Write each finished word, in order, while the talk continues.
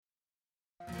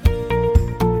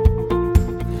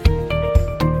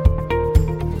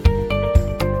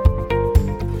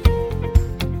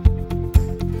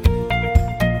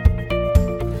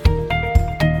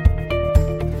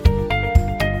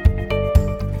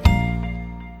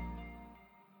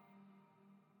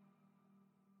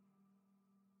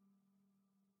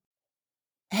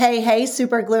Hey,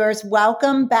 super gluers.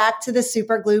 Welcome back to the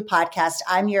Super Glue podcast.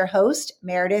 I'm your host,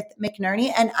 Meredith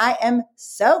McNerney, and I am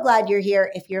so glad you're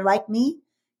here. If you're like me,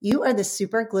 you are the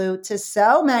super glue to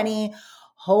so many,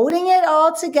 holding it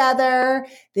all together.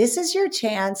 This is your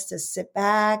chance to sit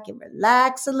back and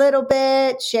relax a little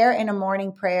bit, share in a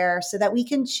morning prayer so that we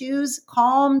can choose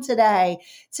calm today.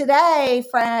 Today,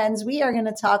 friends, we are going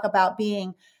to talk about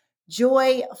being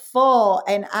joyful.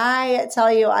 And I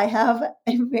tell you, I have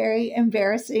a very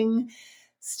embarrassing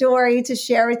story to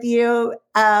share with you.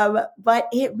 But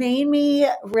it made me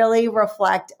really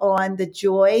reflect on the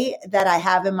joy that I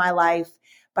have in my life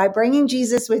by bringing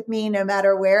Jesus with me, no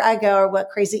matter where I go or what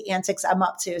crazy antics I'm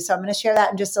up to. So I'm going to share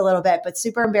that in just a little bit, but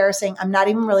super embarrassing. I'm not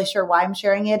even really sure why I'm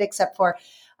sharing it, except for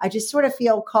I just sort of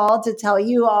feel called to tell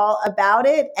you all about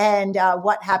it and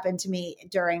what happened to me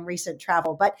during recent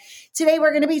travel. But today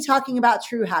we're going to be talking about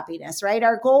true happiness, right?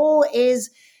 Our goal is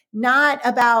not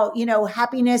about,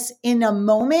 happiness in a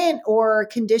moment or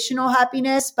conditional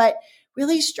happiness, but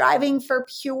really striving for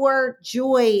pure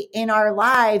joy in our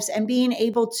lives and being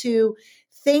able to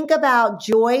think about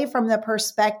joy from the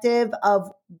perspective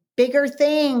of bigger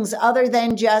things other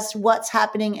than just what's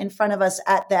happening in front of us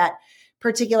at that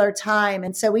particular time.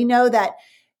 And so we know that,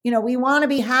 we want to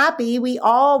be happy. We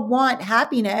all want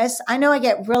happiness. I know I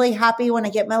get really happy when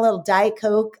I get my little Diet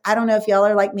Coke. I don't know if y'all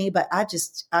are like me, but I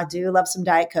do love some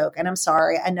Diet Coke. And I'm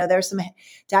sorry. I know there's some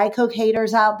Diet Coke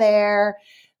haters out there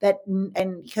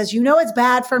and because it's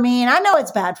bad for me and I know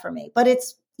it's bad for me, but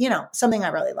it's, something I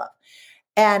really love.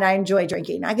 And I enjoy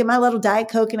drinking. I get my little Diet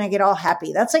Coke and I get all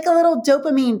happy. That's like a little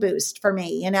dopamine boost for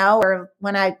me, or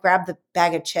when I grab the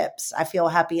bag of chips, I feel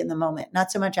happy in the moment, not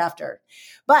so much after.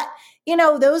 But,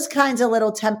 those kinds of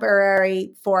little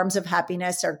temporary forms of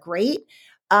happiness are great.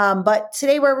 But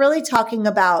today we're really talking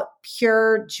about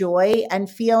pure joy and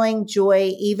feeling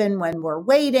joy even when we're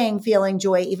waiting, feeling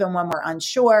joy even when we're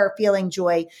unsure, feeling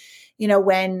joy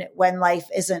when life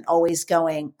isn't always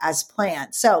going as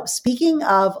planned. So speaking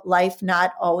of life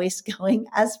not always going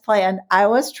as planned, I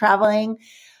was traveling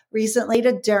recently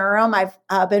to Durham.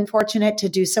 I've been fortunate to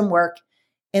do some work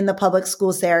in the public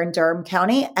schools there in Durham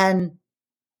County. And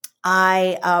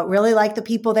I really like the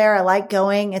people there. I like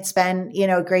going. It's been,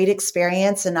 a great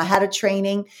experience. And I had a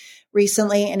training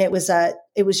recently and it was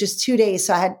just 2 days.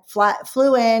 So I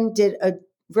flew in, did a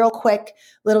real quick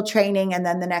little training. And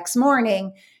then the next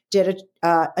morning, did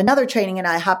another training and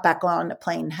I hopped back on a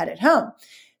plane and headed home.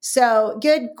 So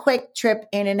good, quick trip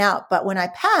in and out. But when I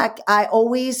pack, I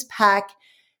always pack,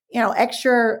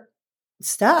 extra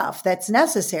stuff that's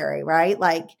necessary, right?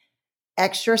 Like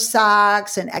extra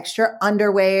socks and extra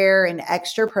underwear and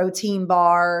extra protein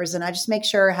bars. And I just make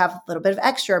sure I have a little bit of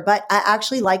extra, but I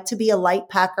actually like to be a light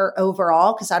packer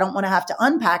overall because I don't want to have to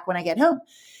unpack when I get home.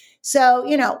 So,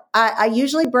 I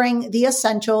usually bring the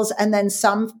essentials and then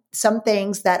some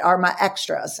things that are my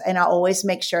extras. And I always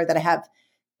make sure that I have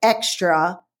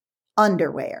extra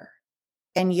underwear.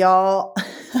 And y'all,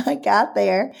 I got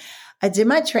there. I did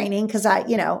my training because I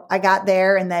got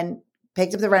there and then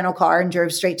picked up the rental car and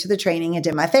drove straight to the training and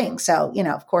did my thing. So,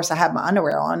 of course I had my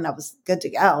underwear on and I was good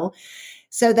to go.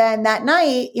 So then that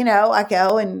night, I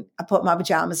go and I put my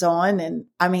pajamas on. And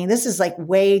I mean, this is like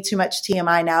way too much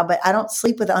TMI now, but I don't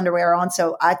sleep with underwear on.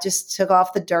 So I just took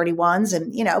off the dirty ones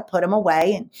and, put them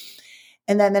away.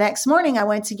 And then the next morning I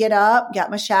went to get up,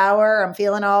 got my shower. I'm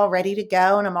feeling all ready to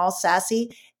go and I'm all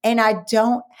sassy. And I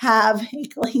don't have a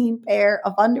clean pair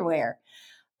of underwear.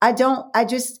 I don't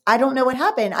know what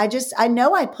happened. I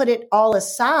know I put it all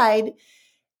aside.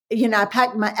 I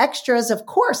packed my extras, of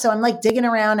course. So I'm like digging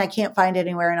around. I can't find it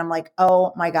anywhere. And I'm like,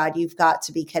 oh my God, you've got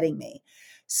to be kidding me.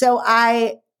 So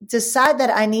I decide that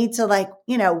I need to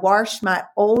wash my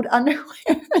old underwear.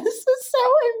 This is so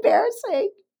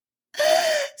embarrassing.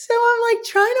 So I'm like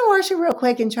trying to wash it real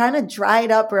quick and trying to dry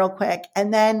it up real quick.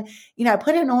 And then, I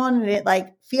put it on and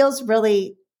it feels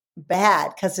really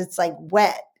bad because it's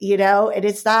wet, and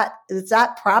it's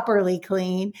not properly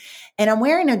clean. And I'm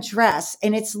wearing a dress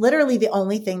and it's literally the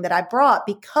only thing that I brought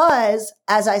because,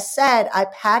 as I said, I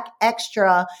pack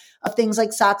extra of things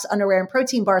like socks, underwear, and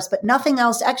protein bars, but nothing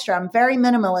else extra. I'm very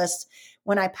minimalist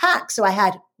when I pack. So I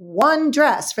had one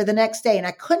dress for the next day and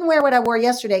I couldn't wear what I wore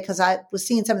yesterday because I was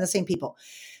seeing some of the same people.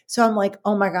 So I'm like,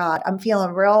 oh my God, I'm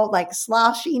feeling real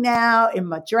sloshy now in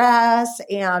my dress.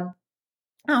 And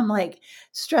I'm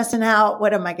stressing out.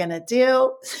 What am I going to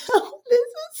do? So this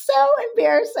is so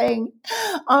embarrassing.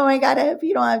 Oh my God. I hope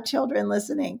you don't have children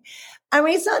listening. I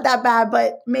mean, it's not that bad,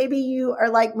 but maybe you are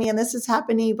like me and this has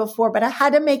happened to you before, but I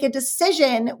had to make a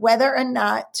decision whether or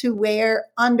not to wear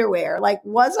underwear.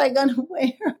 Was I going to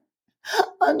wear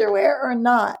underwear or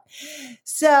not.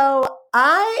 So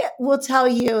I will tell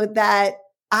you that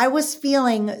I was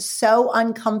feeling so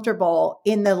uncomfortable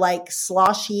in the like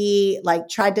sloshy, like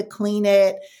tried to clean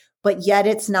it, but yet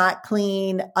it's not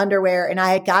clean underwear. And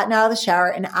I had gotten out of the shower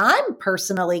and I'm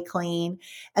personally clean.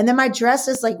 And then my dress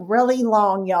is like really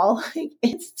long, y'all. Like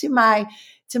it's to my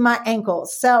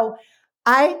ankles. So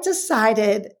I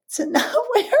decided to not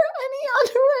wear any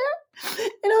underwear.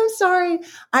 And I'm sorry,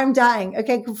 I'm dying.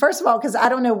 Okay. First of all, because I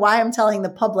don't know why I'm telling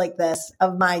the public this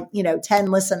of my,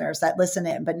 10 listeners that listen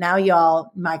in, but now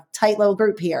y'all, my tight little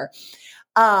group here,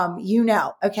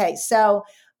 okay. So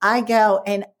I go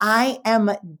and I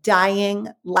am dying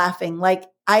laughing. Like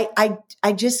I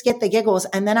just get the giggles.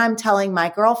 And then I'm telling my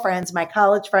girlfriends, my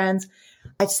college friends,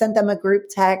 I sent them a group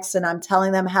text and I'm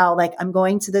telling them how like I'm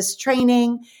going to this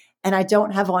training and I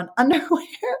don't have on underwear.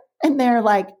 And they're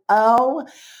like, oh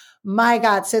my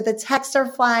God. So the texts are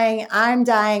flying. I'm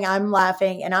dying. I'm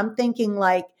laughing. And I'm thinking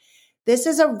like, this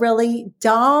is a really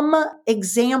dumb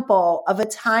example of a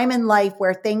time in life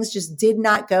where things just did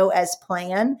not go as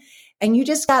planned. And you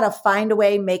just got to find a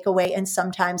way, make a way, and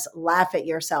sometimes laugh at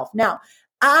yourself. Now,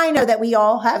 I know that we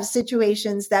all have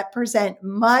situations that present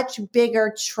much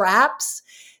bigger traps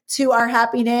to our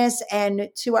happiness and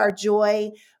to our joy.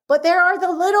 But there are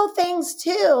the little things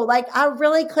too. Like I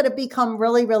really could have become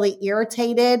really, really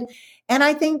irritated. And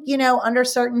I think, under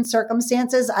certain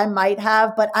circumstances, I might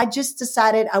have, but I just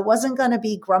decided I wasn't going to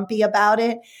be grumpy about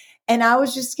it. And I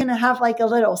was just going to have like a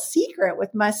little secret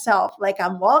with myself. Like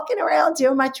I'm walking around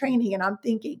doing my training and I'm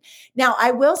thinking, now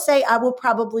I will say I will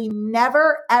probably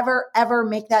never, ever, ever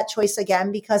make that choice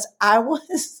again because I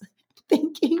was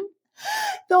thinking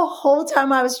the whole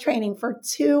time I was training for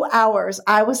 2 hours,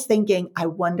 I was thinking, I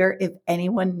wonder if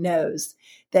anyone knows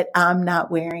that I'm not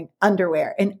wearing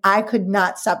underwear. And I could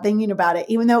not stop thinking about it,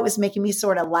 even though it was making me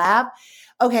sort of laugh.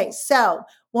 Okay. So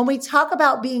when we talk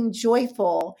about being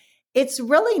joyful, it's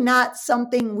really not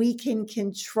something we can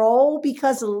control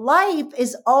because life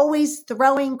is always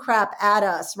throwing crap at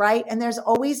us, right? And there's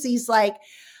always these like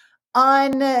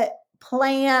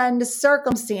unplanned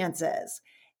circumstances.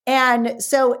 And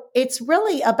so it's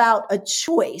really about a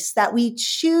choice that we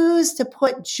choose to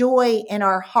put joy in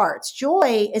our hearts.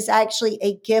 Joy is actually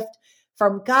a gift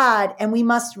from God and we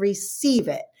must receive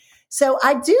it. So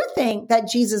I do think that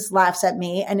Jesus laughs at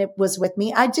me and it was with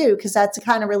me. I do, because that's the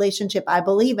kind of relationship I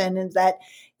believe in, is that,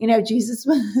 Jesus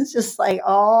was just like,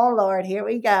 oh Lord, here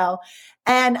we go.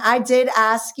 And I did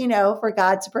ask, for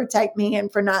God to protect me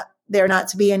and for there not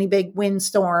to be any big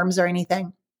windstorms or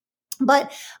anything.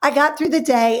 But I got through the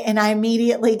day and I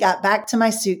immediately got back to my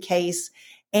suitcase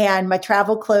and my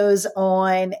travel clothes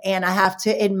on. And I have to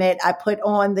admit, I put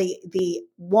on the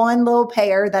one little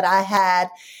pair that I had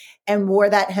and wore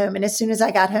that home. And as soon as I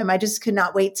got home, I just could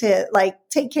not wait to like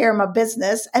take care of my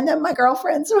business. And then my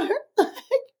girlfriends were like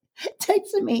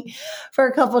texting me for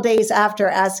a couple of days after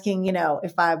asking,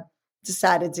 if I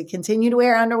decided to continue to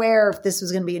wear underwear or if this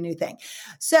was going to be a new thing.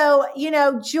 So,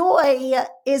 joy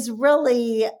is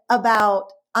really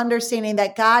about understanding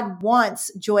that God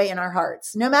wants joy in our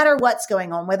hearts, no matter what's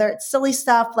going on, whether it's silly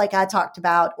stuff like I talked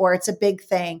about, or it's a big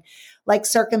thing like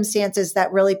circumstances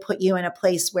that really put you in a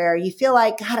place where you feel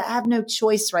like, God, I have no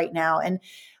choice right now. And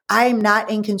I'm not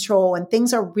in control and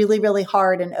things are really, really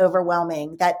hard and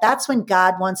overwhelming. That's when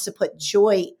God wants to put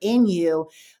joy in you,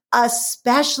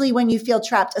 especially when you feel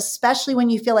trapped, especially when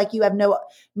you feel like you have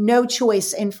no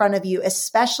choice in front of you,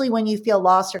 especially when you feel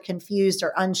lost or confused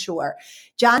or unsure.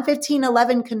 John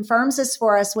 15:11 confirms this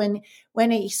for us when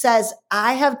he says,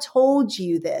 I have told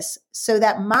you this so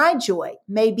that my joy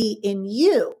may be in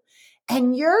you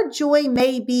and your joy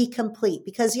may be complete.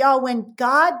 Because y'all, when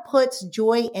God puts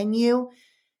joy in you,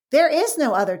 there is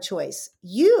no other choice.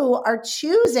 You are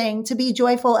choosing to be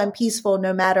joyful and peaceful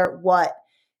no matter what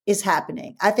is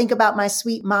happening. I think about my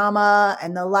sweet mama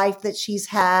and the life that she's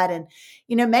had and,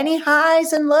 many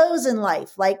highs and lows in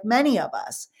life, like many of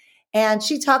us. And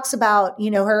she talks about,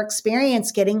 her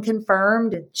experience getting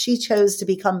confirmed. And she chose to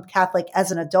become Catholic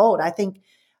as an adult. I think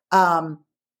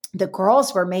the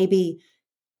girls were maybe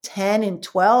 10 and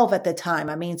 12 at the time.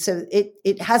 I mean, so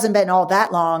it hasn't been all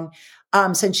that long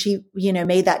since she,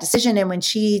 made that decision. And when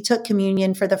she took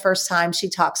communion for the first time, she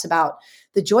talks about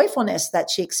the joyfulness that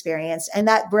she experienced. And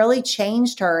that really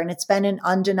changed her. And it's been an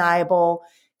undeniable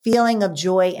feeling of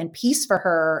joy and peace for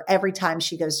her every time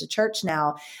she goes to church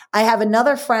now. I have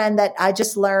another friend that I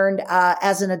just learned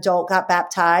as an adult got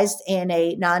baptized in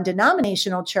a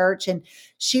non-denominational church. And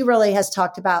she really has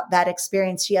talked about that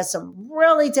experience. She has some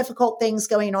really difficult things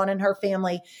going on in her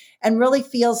family and really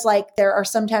feels like there are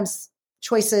sometimes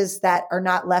choices that are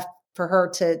not left for her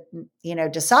to,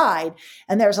 decide.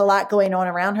 And there's a lot going on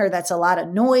around her. That's a lot of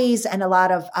noise and a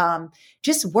lot of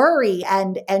just worry.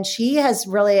 And she has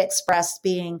really expressed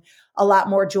being a lot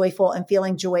more joyful and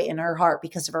feeling joy in her heart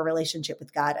because of her relationship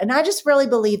with God. And I just really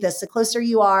believe this. The closer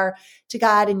you are to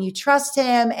God and you trust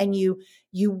him and you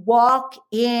walk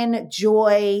in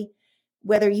joy,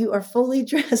 whether you are fully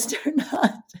dressed or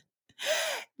not,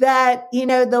 that,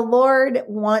 the Lord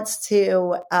wants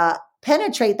to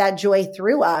penetrate that joy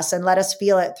through us and let us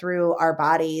feel it through our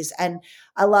bodies. And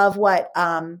I love what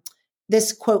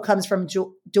this quote comes from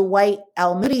Dwight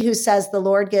L. Moody, who says, the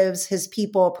Lord gives his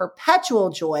people perpetual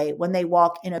joy when they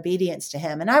walk in obedience to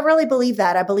him. And I really believe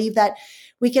that. I believe that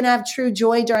we can have true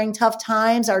joy during tough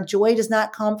times. Our joy does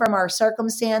not come from our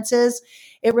circumstances.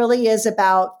 It really is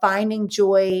about finding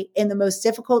joy in the most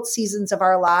difficult seasons of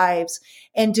our lives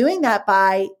and doing that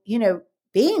by,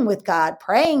 being with God,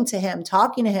 praying to him,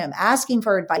 talking to him, asking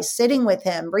for advice, sitting with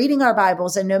him, reading our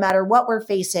Bibles, and no matter what we're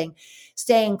facing,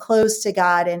 staying close to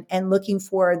God and looking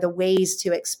for the ways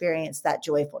to experience that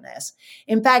joyfulness.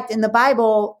 In fact, in the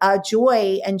Bible,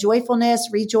 joy and joyfulness,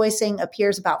 rejoicing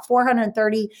appears about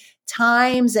 430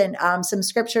 times. And some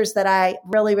scriptures that I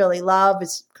really, really love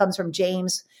comes from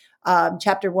James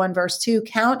chapter 1, verse 2.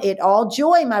 Count it all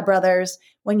joy, my brothers,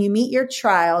 when you meet your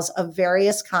trials of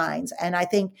various kinds. And I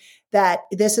think that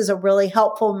this is a really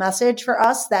helpful message for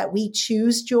us that we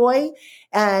choose joy.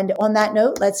 And on that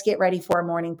note, let's get ready for a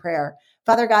morning prayer.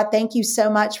 Father God, thank you so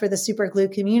much for the Super Glue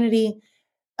community,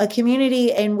 a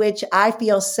community in which I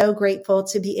feel so grateful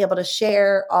to be able to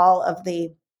share all of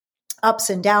the ups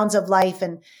and downs of life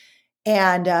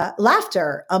and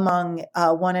laughter among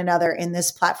one another in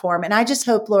this platform. And I just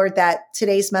hope, Lord, that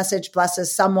today's message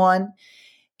blesses someone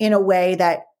in a way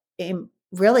that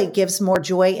really gives more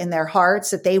joy in their hearts,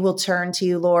 that they will turn to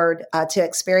you, Lord, to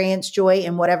experience joy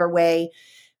in whatever way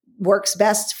works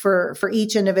best for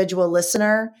each individual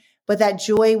listener, but that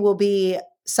joy will be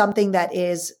something that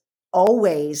is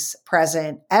always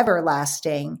present,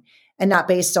 everlasting, and not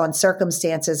based on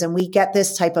circumstances. And we get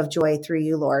this type of joy through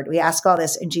you, Lord. We ask all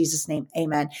this in Jesus' name.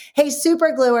 Amen. Hey,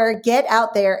 Super Gluer, get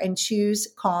out there and choose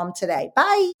calm today.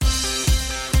 Bye.